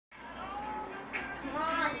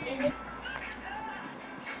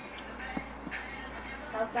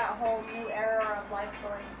How's that whole new era of life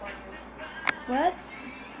going for you? What?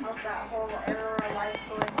 How's that whole era of life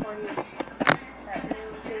going for you? That new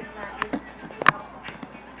thing that you know,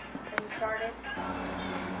 that you started?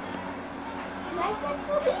 Like this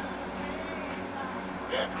movie?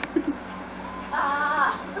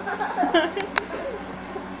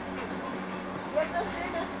 Yep, the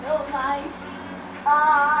shirt is so nice. No.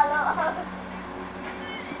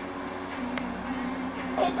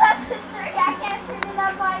 It's up to 3. I can't turn it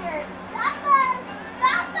on fire. Stop us!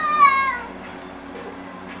 Stop us!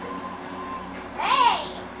 Hey!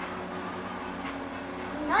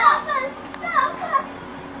 Stop us! Stop us!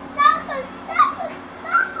 Stop us! Stop us!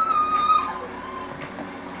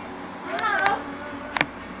 Stop us!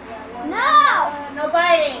 No! No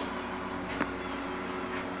biting!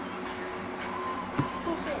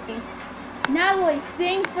 Natalie,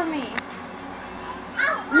 sing for me.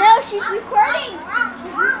 No, she's recording.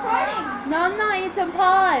 She's recording. No, I'm not. It's on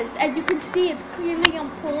pause. As you can see, it's clearly on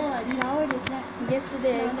pause. No, it isn't. Yes, it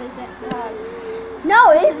is. No, it isn't. Pause.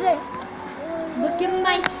 No, it isn't. Look at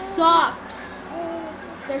my socks.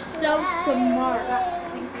 They're so smart.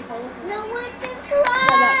 No one just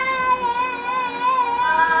crying. No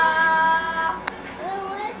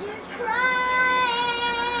one just crying.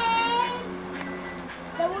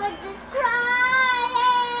 No one just crying.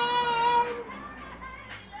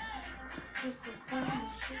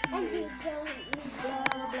 And you don't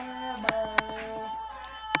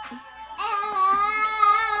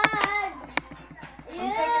I'm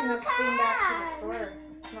taking this thing back to the store.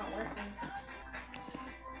 It's not working.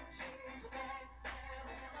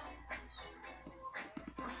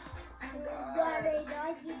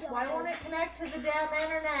 Why won't it connect to the damn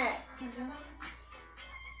internet?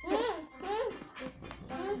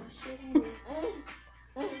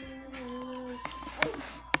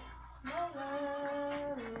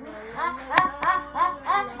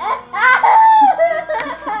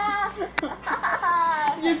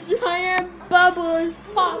 Your giant bubble is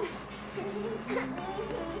popped.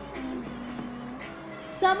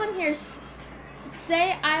 Someone here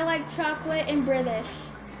say I like chocolate in British.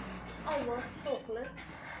 I love chocolate.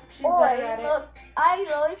 She's better at it. I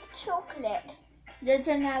like chocolate. Your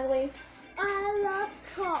turn, Natalie. I love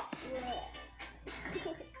chocolate.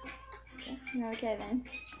 Okay then.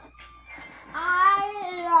 I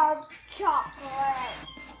love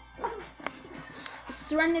chocolate.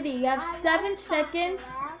 Serenity, you have 7 seconds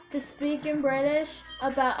to speak in British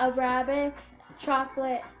about a rabbit,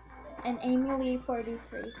 chocolate, and Amy Lee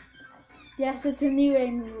 43. Yes, it's a new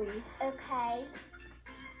Amy Lee. Okay.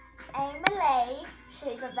 Emily,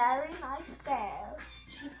 she's a very nice girl.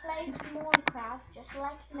 She plays Minecraft just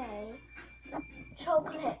like me.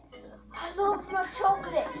 Chocolate. I love my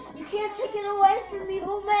chocolate. You can't take it away from me,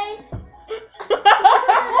 homie.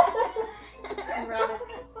 And rabbits.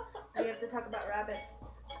 We have to talk about rabbits.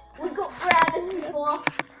 We got rabbits before.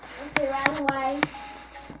 And they ran away.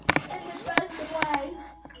 And they ran away.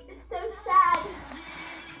 It's so sad.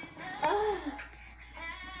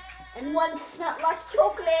 And one smelled like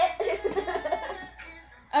chocolate.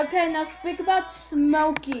 Okay, now speak about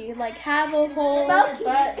Smokey. Like, have a whole... Smokey.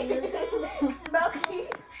 But Smokey.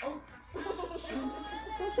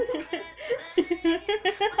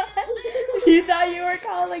 You thought you were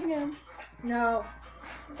calling him. no.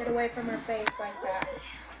 Get away from her face like that.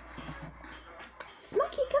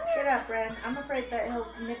 Smokey, come Get here. up, Ren. I'm afraid that he'll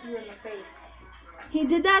nip you in the face. He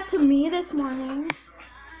did that to me this morning.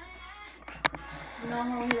 You know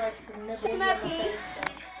how he likes to nip you in the Smokey. face.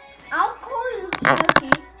 I don't call him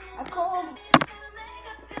Smokey. I call him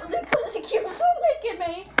because he keeps on licking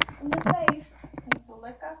me in the face.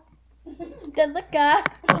 Good look, guy.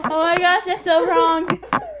 Oh my gosh, that's so wrong.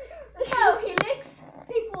 No, he licks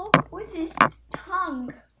people with his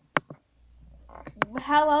tongue.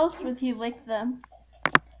 How else would he lick them?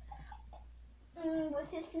 With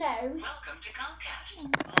his nose. Welcome to Comcast,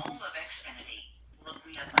 home of Xfinity. Look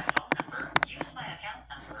me up my phone number, use my account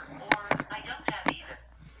number, or I don't have either.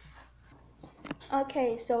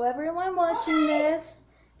 Okay, so everyone watching this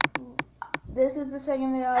is the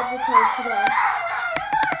second video I've recorded today.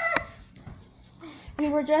 We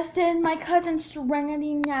were just in my cousin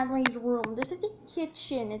Serenity and Natalie's room. This is the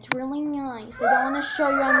kitchen. It's really nice. I don't want to show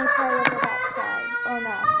you any part of it outside. Oh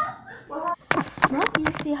no. Smokey,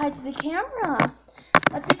 say hi to the camera.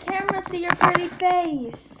 Let the camera see your pretty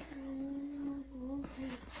face.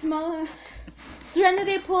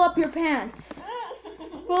 Serenity, pull up your pants.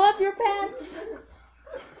 Pull up your pants.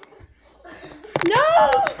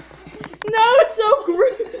 No! No, it's so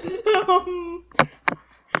gruesome.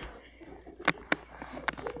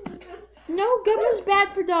 No, gum is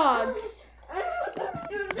bad for dogs.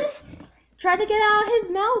 Dude, this. Try to get out of his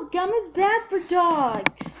mouth. Gum is bad for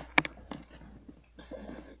dogs.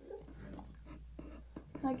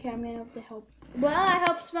 Okay, I'm gonna have to help. Well, I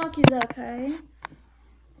hope Smokey's okay.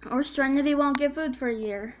 Or Serenity won't get food for a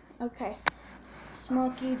year. Okay.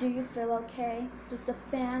 Smokey, do you feel okay? Does the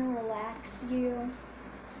fan relax you?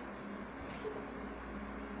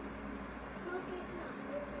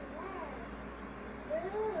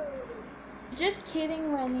 Just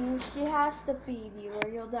kidding, Rennie. She has to feed you or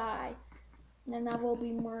you'll die. And that will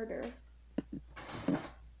be murder.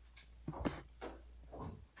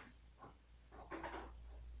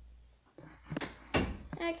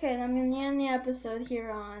 Okay, I'm gonna end the episode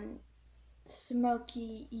here on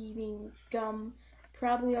Smokey eating gum.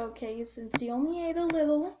 Probably okay since he only ate a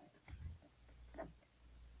little.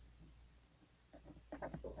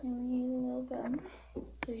 He only ate a little gum.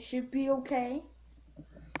 So he should be okay.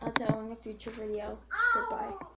 I'll tell in a future video. Goodbye.